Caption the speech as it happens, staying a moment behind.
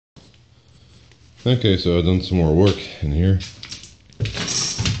Okay, so I've done some more work in here.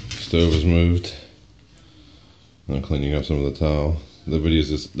 Stove is moved. I'm cleaning up some of the tile. This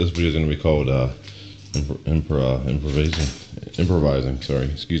video is going to be called improvising. Sorry,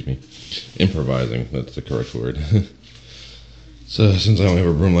 excuse me, improvising. That's the correct word. So since I don't have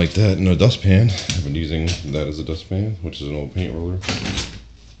a broom like that and a dustpan, I've been using that as a dustpan, which is an old paint roller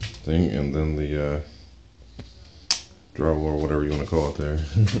thing, and then the drywall or whatever you want to call it there.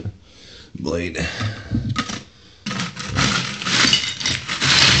 Blade.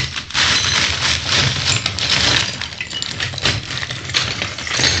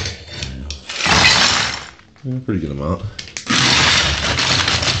 Yeah, pretty good amount.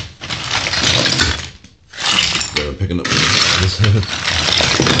 So I'm picking up my hands. I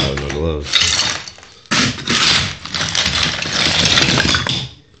have no gloves.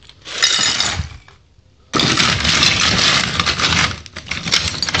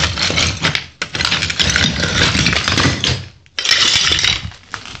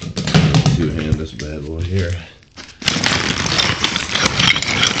 Two-hand this bad boy here.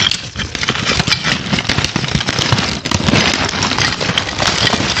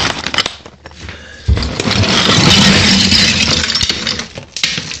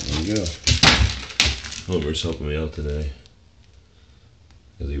 Homer's helping me out today,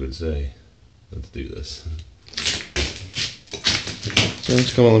 as he would say. Let's do this. So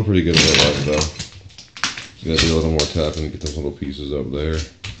it's coming along pretty good with that though. Just gotta do a little more tapping to get those little pieces up there.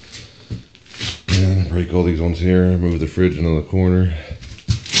 And break all these ones here, move the fridge into the corner,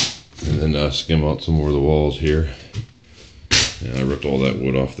 and then skim out some more of the walls here. And I ripped all that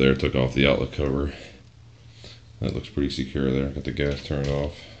wood off there, took off the outlet cover. That looks pretty secure there. Got the gas turned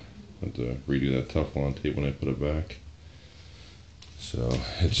off. Had to redo that Teflon tape when I put it back. So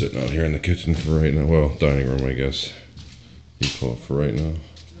it's sitting out here in the kitchen for right now. Well, dining room, I guess you call it for right now.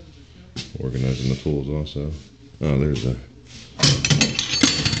 Organizing the tools also. Oh, there's a.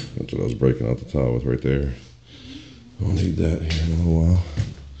 That's what I was breaking out the tile with right there. I'll need that here in a little while.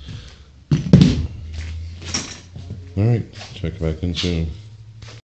 All right, check back in soon.